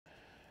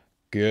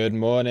Good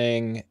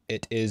morning.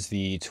 It is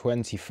the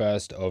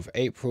 21st of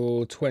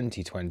April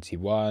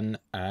 2021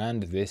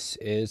 and this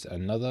is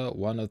another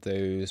one of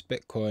those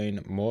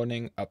Bitcoin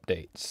morning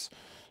updates.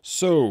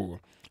 So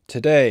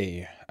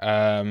today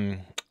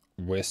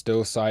we're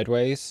still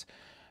sideways.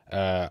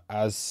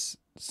 As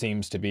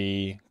seems to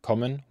be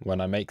common when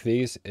I make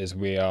these, is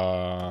we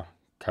are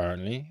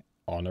currently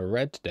on a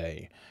red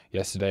day.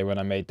 Yesterday when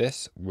I made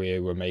this, we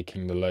were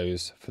making the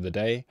lows for the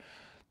day.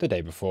 The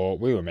day before,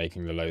 we were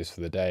making the lows for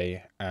the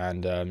day,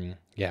 and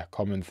yeah,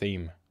 common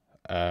theme.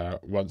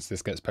 Once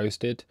this gets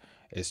posted,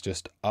 it's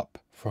just up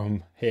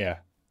from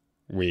here,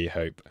 we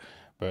hope.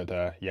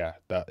 But yeah,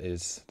 that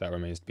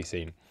remains to be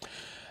seen.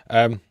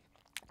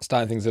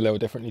 Starting things a little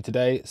differently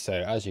today. So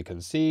as you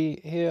can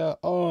see here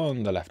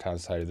on the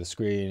left-hand side of the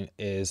screen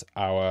is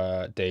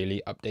our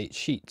daily update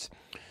sheet.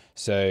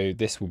 So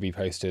this will be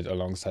posted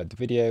alongside the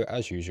video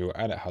as usual,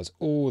 and it has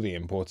all the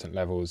important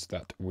levels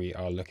that we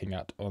are looking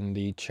at on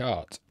the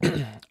chart.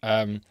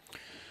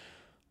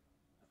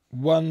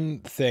 One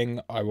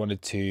thing I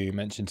wanted to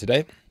mention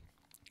today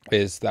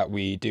is that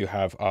we do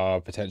have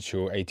our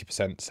potential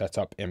 80%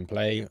 setup in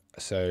play.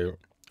 So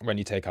when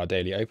you take our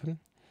daily open,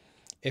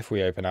 if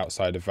we open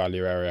outside of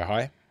value area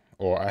high,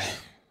 or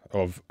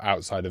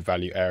outside of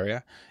value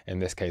area, in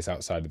this case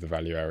outside of the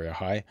value area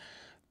high,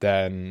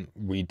 then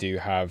we do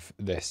have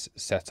this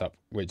setup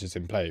which is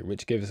in play,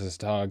 which gives us a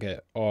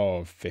target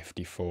of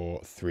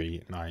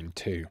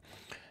 54,392.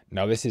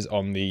 Now this is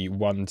on the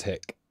 1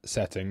 tick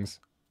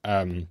settings.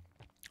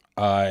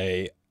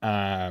 I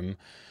am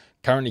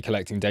currently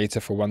collecting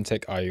data for 1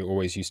 tick. I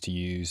always used to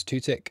use 2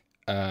 tick,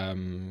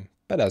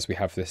 but as we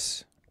have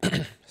this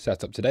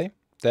setup today,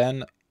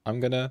 then I'm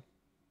gonna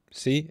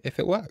see if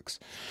it works.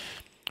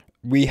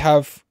 We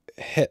have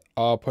hit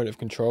our point of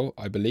control,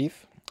 I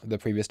believe, the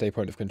previous day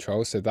point of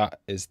control, so that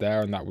is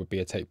there, and that would be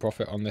a take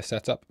profit on this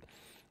setup,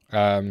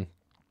 and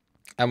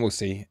we'll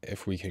see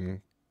if we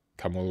can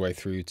come all the way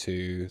through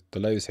to the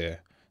lows here.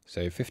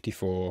 So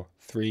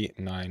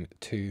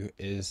 54,392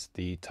 is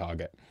the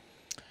target.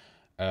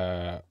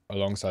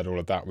 Alongside all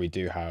of that, we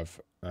do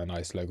have a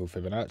nice local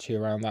Fibonacci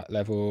around that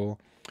level,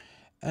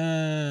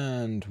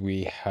 and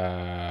we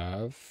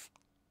have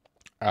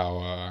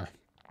our,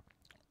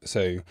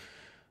 so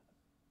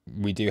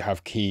we do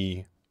have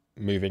key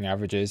moving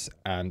averages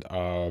and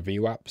our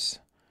VWAPs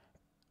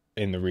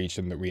in the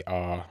region that we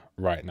are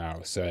right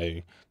now. So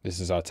this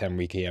is our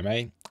 10-week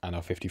EMA, and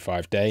our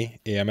 55-day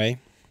EMA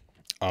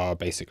are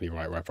basically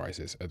right where price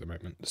is at the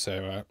moment.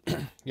 So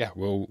yeah,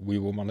 we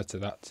will monitor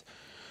that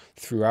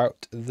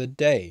throughout the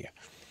day.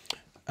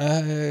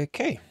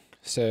 Okay,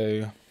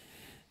 so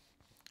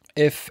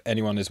if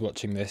anyone is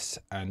watching this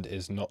and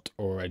is not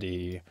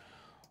already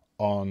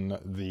on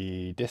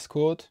the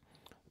Discord,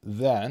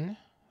 then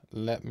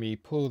let me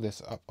pull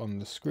this up on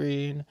the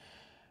screen,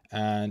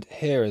 and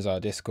here is our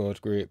Discord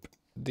group.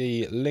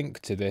 The link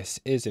to this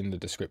is in the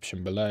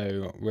description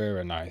below. We're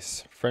a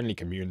nice friendly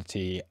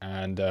community,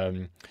 and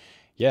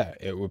yeah,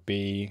 it would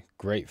be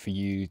great for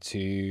you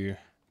to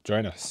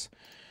join us.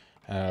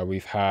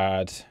 We've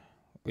had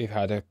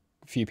a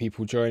few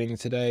people joining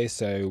today,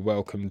 so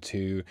welcome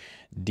to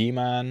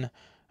D-Man.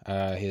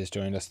 He has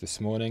joined us this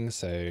morning,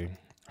 so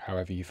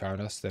however you found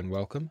us, then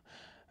welcome.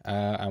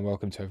 And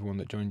welcome to everyone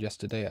that joined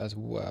yesterday as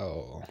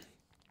well.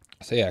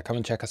 So yeah, come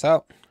and check us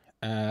out.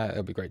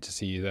 It'll be great to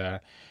see you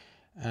there.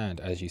 And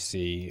as you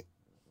see,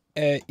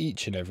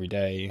 each and every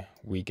day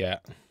we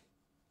get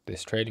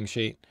this trading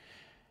sheet,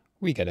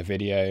 we get a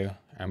video,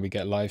 and we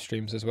get live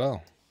streams as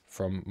well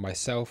from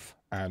myself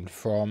and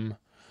from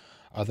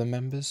other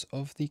members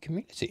of the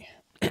community.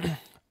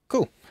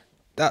 Cool.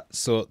 That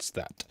sorts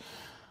that.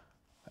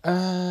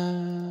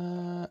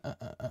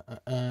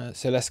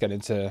 So let's get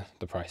into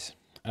the price.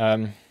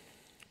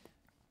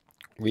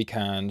 We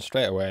can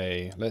straight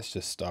away, let's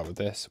just start with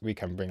this. We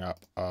can bring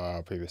up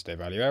our previous day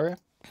value area.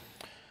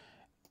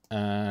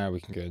 We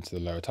can go into the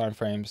lower time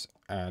frames,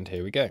 and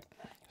here we go.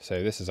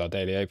 So this is our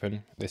daily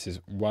open. This is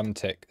 1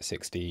 tick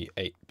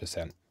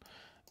 68%,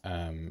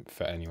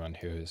 for anyone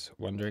who is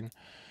wondering.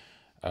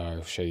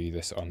 I'll show you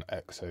this on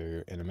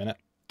XO in a minute.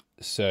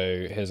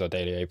 So here's our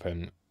daily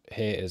open.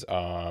 Here is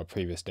our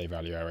previous day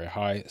value area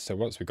high. So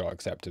once we got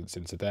acceptance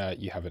into there,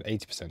 you have an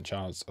 80%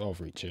 chance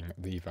of reaching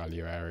the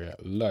value area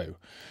low,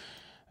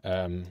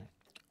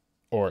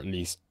 or at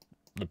least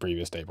the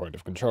previous day point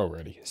of control,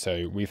 really.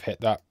 So we've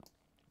hit that.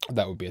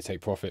 That would be a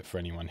take profit for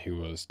anyone who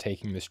was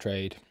taking this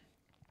trade.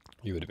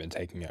 You would have been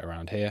taking it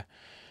around here.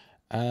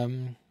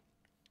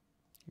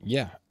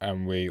 Yeah,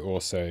 and we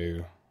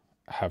also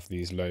have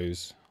these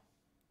lows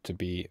to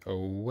be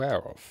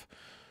aware of.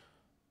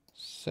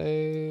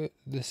 So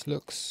this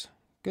looks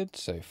good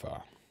so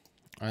far.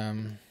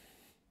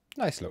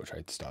 Nice little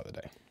trade to start the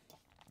day.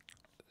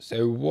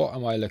 So what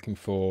am I looking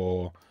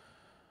for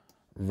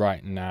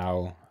right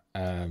now?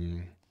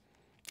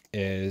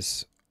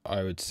 Is,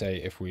 I would say,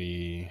 if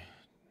we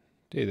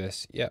do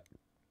this, yep,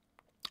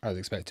 as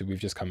expected, we've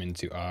just come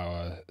into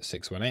our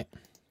 618,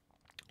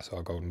 so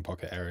our golden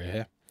pocket area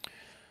here.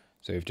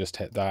 So we've just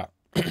hit that.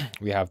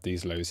 we have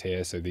these lows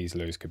here, so these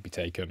lows could be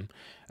taken,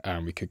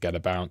 and we could get a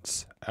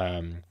bounce.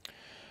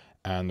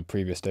 And the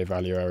previous day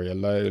value area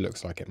low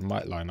looks like it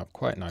might line up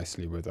quite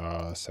nicely with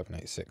our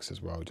 786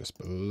 as well, just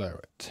below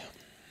it.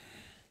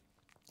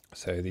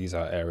 So these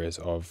are areas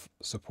of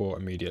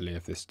support immediately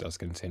if this does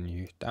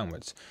continue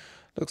downwards.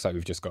 Looks like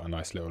we've just got a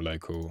nice little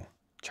local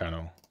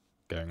channel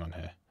going on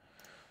here.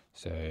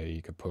 So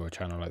you could pull a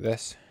channel like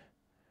this.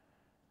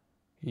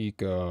 You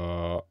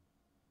got,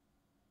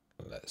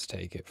 let's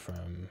take it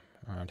from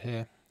around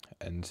here,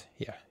 and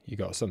yeah, you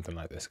got something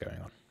like this going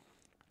on.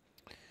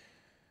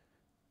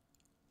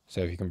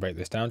 So if you can break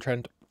this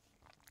downtrend,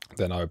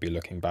 then I would be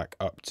looking back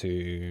up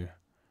to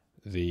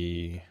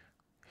the,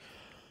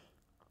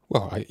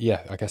 well, I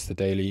guess the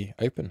daily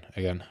open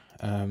again.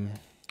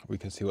 We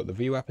can see what the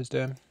VWAP is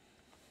doing.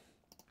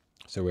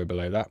 So we're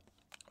below that.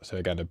 So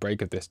again, a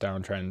break of this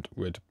downtrend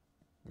would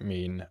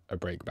mean a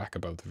break back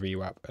above the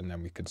VWAP, and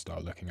then we could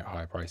start looking at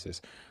higher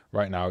prices.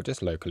 Right now,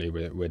 just locally,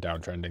 we're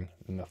downtrending,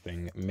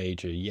 nothing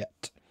major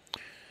yet.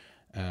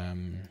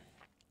 And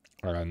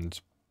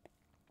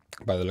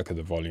by the look of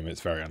the volume,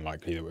 it's very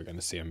unlikely that we're going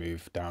to see a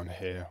move down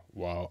here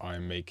while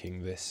I'm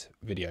making this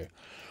video.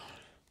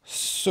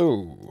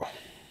 So,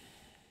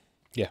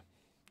 yeah,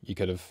 you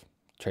could have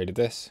traded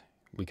this.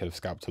 We could have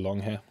scalped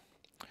along here.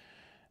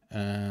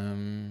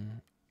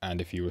 And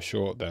if you were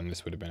short, then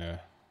this would have been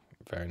a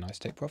very nice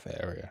take profit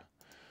area.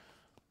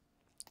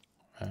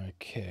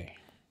 Okay.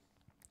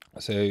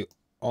 So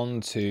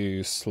on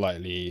to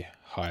slightly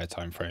higher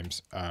time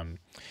frames.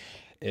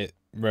 It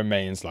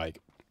remains like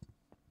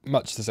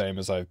much the same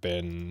as I've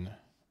been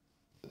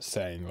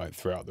saying like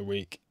throughout the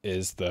week,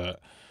 is that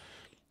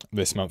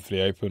this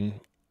monthly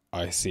open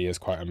I see as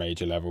quite a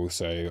major level.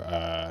 So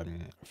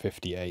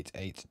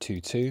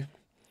 58,822.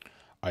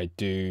 I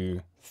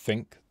do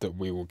think that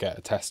we will get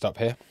a test up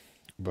here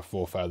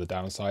before further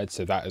downside.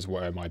 So that is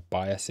where my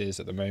bias is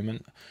at the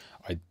moment.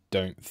 I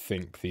don't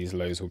think these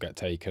lows will get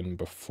taken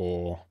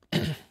before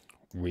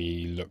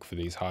we look for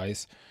these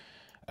highs.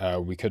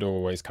 We could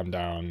always come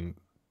down,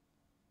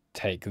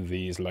 take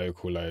these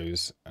local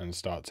lows and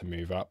start to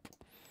move up.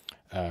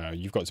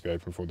 You've got to be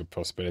open for all the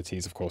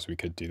possibilities. Of course, we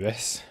could do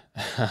this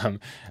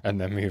and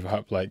then move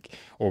up, like,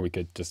 or we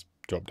could just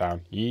drop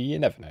down. You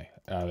never know.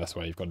 That's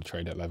why you've got to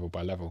trade it level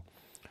by level.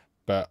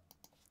 But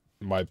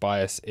my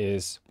bias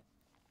is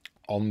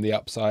on the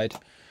upside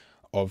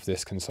of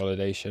this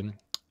consolidation.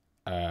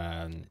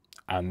 And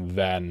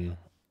then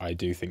I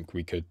do think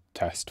we could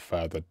test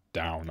further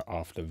down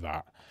after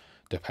that,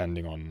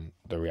 depending on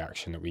the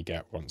reaction that we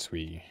get once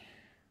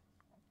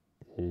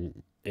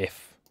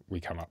if we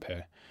come up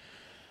here.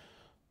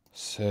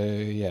 So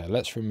yeah,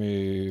 let's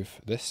remove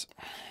this.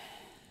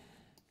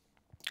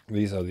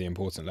 These are the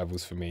important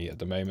levels for me at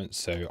the moment.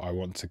 So I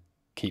want to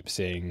keep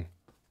seeing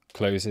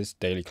closes,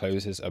 daily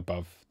closes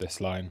above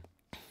this line.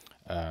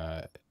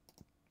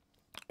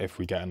 If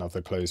we get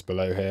another close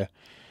below here,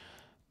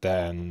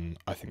 then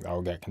I think that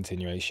will get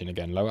continuation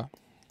again lower.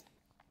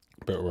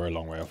 But we're a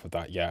long way off of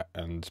that yet,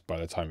 and by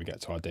the time we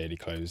get to our daily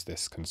close,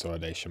 this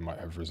consolidation might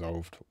have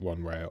resolved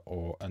one way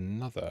or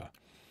another.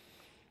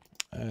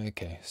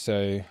 Okay,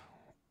 so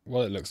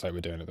what it looks like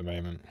we're doing at the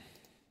moment,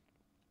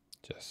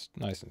 just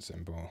nice and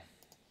simple.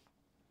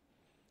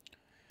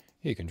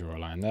 You can draw a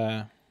line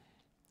there.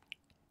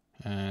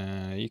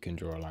 You can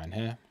draw a line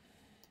here.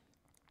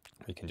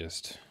 We can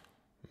just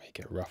make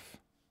it rough,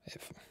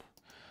 if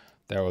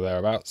there or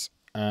thereabouts,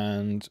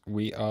 and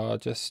we are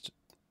just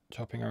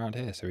chopping around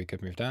here. So we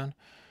could move down,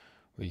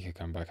 we could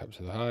come back up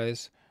to the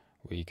highs,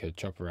 we could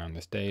chop around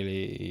this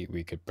daily,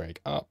 we could break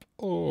up,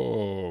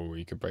 or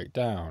we could break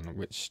down,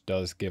 which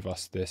does give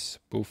us this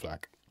bull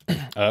flag.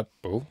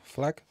 Bull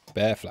flag?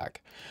 Bear flag.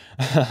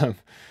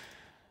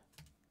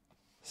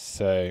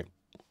 So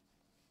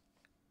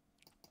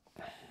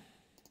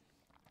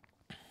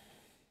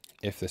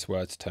if this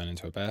were to turn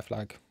into a bear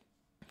flag,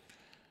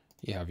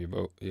 you have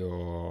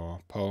your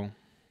pole.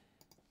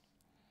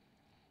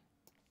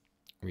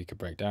 We could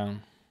break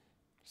down,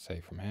 say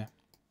from here,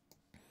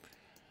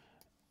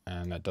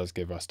 and that does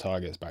give us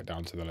targets back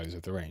down to the lows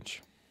of the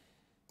range.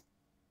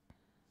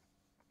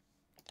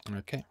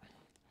 Okay.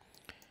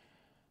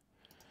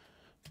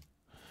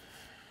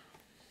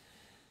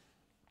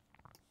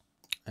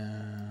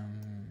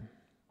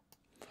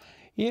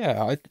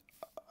 Yeah,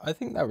 I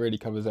think that really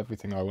covers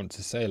everything I want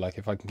to say. Like,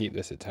 if I can keep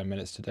this at 10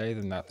 minutes today,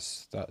 then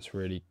that's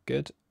really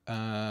good.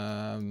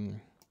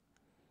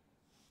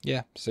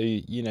 Yeah, so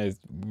you know,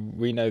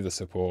 we know the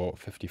support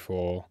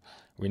 54.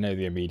 We know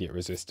the immediate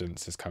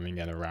resistance is coming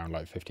in around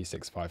like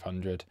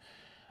 56,500.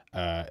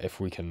 If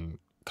we can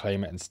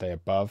claim it and stay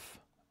above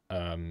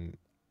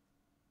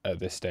at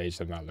this stage,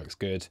 then that looks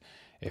good.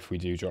 If we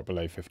do drop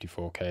below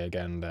 54k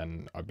again,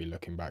 then I'd be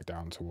looking back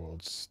down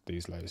towards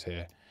these lows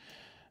here.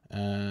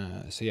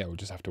 So yeah, we'll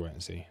just have to wait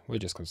and see. We're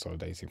just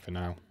consolidating for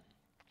now.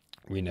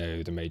 We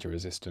know the major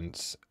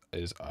resistance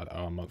is at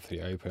our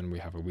monthly open. We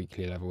have a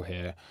weekly level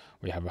here.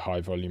 We have a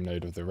high volume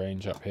node of the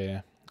range up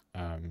here.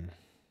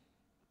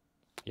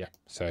 Yeah,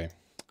 so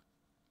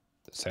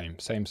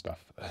same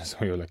stuff as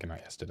we were looking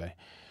at yesterday.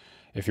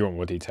 if you want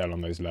more detail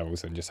on those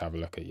levels, then just have a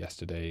look at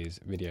yesterday's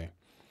video.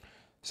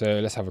 So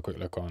let's have a quick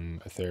look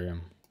on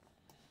Ethereum.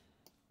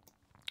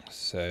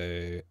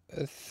 So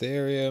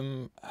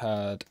Ethereum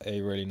had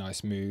a really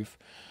nice move.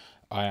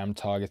 I am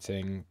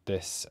targeting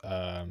this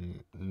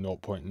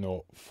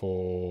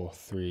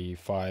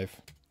 0.0435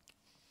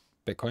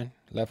 Bitcoin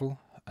level.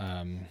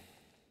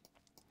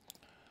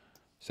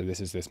 So this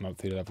is this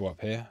monthly level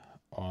up here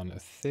on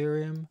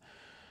Ethereum.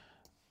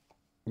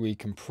 We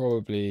can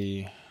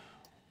probably,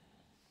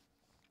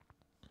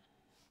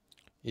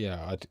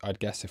 yeah, I'd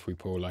guess if we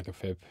pull like a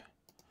fib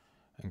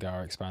and get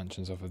our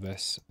expansions off of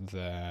this,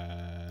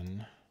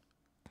 then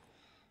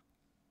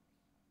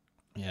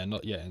yeah,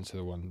 not yet into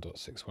the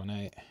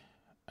 1.618.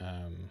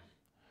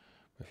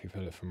 If you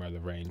pull it from where the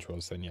range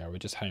was, then yeah, we're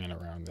just hanging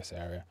around this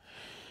area.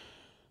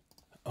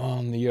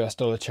 On the US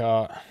dollar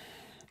chart,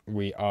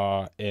 we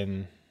are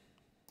in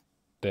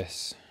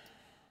this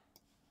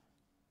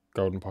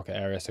golden pocket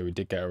area, so we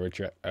did get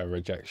a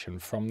rejection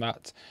from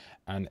that,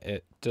 and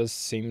it does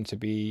seem to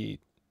be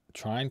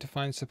trying to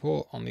find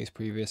support on these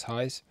previous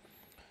highs.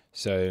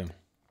 So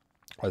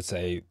I'd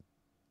say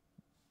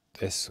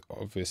this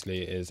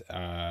obviously is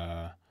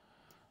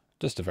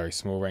just a very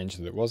small range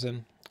that it was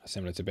in,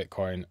 similar to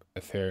Bitcoin.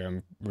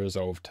 Ethereum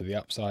resolved to the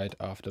upside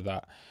after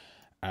that,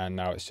 and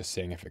now it's just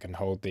seeing if it can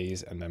hold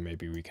these, and then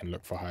maybe we can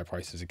look for higher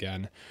prices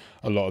again.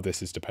 A lot of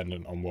this is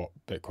dependent on what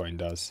Bitcoin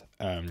does.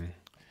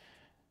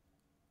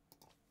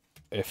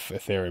 If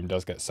Ethereum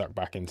does get sucked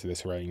back into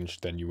this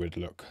range, then you would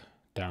look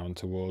down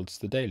towards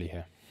the daily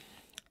here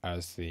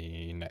as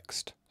the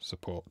next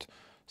support.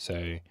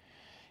 So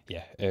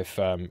yeah, if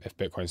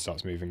Bitcoin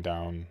starts moving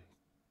down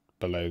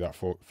below that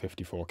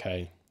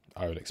 54k,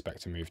 I would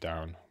expect to move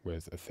down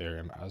with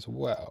Ethereum as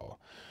well.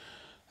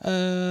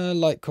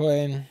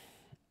 Litecoin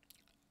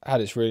had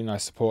its really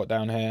nice support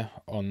down here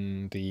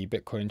on the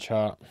Bitcoin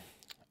chart.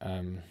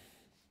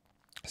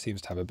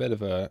 Seems to have a bit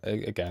of a,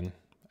 again,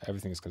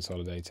 everything's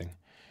consolidating.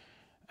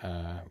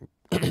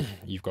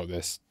 You've got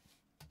this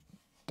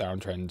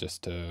downtrend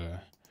just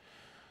to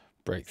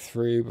break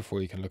through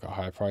before you can look at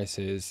higher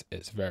prices.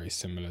 It's very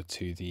similar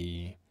to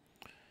the,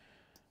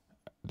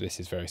 this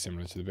is very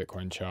similar to the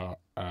Bitcoin chart,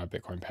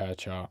 Bitcoin pair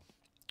chart.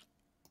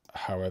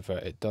 However,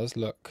 it does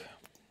look,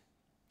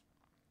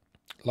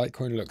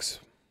 Litecoin looks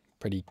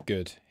pretty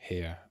good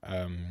here,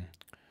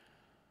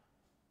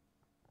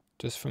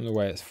 just from the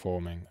way it's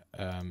forming,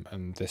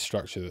 and this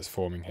structure that's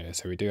forming here.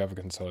 So we do have a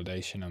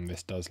consolidation, and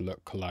this does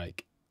look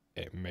like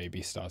it may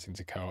be starting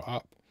to curl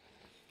up,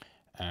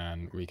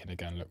 and we can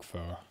again look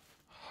for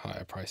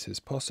higher prices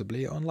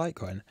possibly on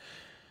Litecoin.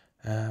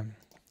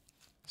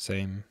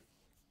 Same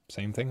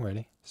thing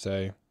really.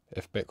 So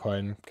if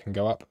Bitcoin can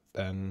go up,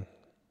 then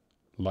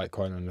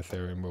Litecoin and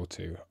Ethereum will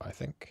too, I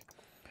think.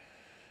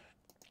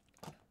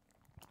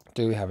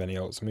 Do we have any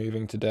alts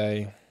moving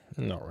today?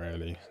 Not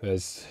really.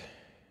 There's,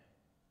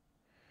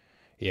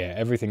 yeah,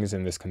 everything is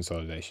in this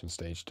consolidation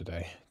stage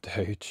today.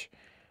 Doge.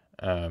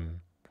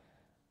 I'm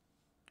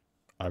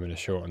in a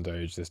short on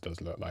Doge. This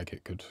does look like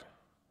it could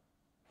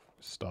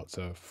start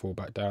to fall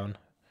back down.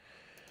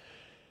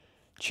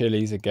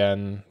 Chiliz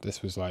again,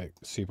 this was like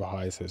super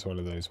high, so it's one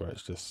of those where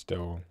it's just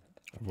still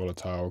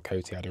volatile.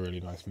 Coty had a really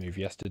nice move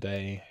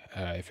yesterday.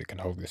 If it can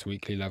hold this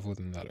weekly level,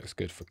 then that looks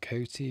good for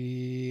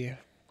Coty.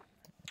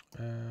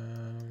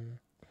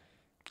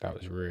 That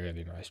was a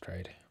really nice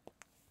trade.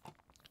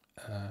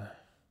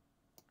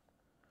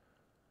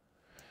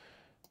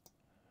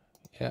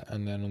 Yeah,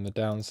 and then on the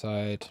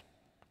downside,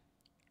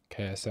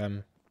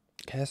 KSM.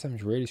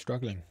 KSM's really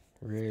struggling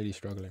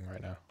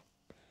right now.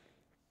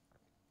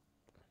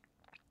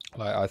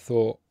 Like I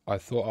thought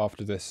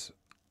after this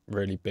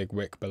really big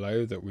wick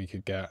below that we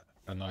could get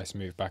a nice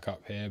move back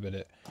up here,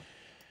 but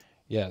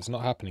it's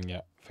not happening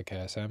yet for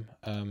KSM.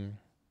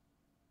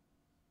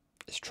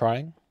 It's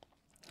trying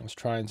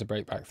to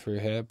break back through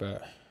here,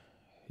 but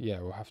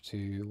yeah, we'll have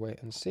to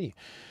wait and see.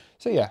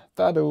 So yeah,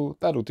 that'll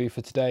do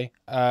for today.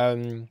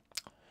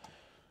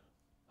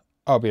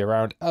 I'll be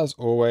around as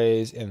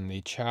always in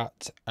the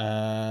chat,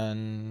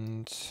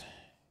 and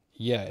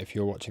yeah, if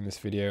you're watching this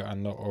video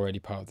and not already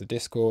part of the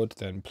Discord,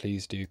 then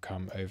please do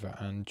come over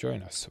and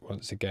join us.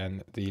 Once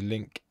again, the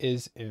link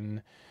is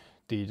in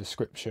the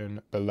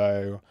description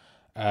below.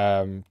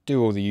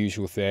 Do all the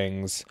usual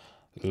things,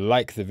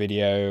 like the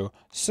video,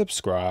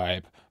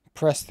 subscribe,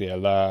 press the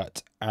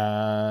alert,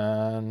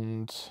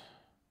 and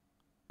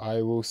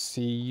I will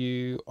see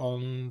you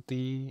on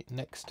the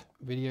next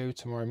video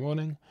tomorrow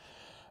morning.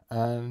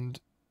 And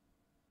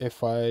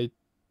if I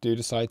do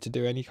decide to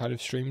do any kind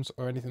of streams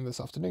or anything this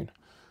afternoon.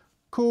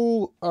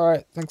 Cool. All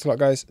right. Thanks a lot,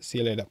 guys. See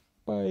you later.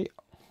 Bye.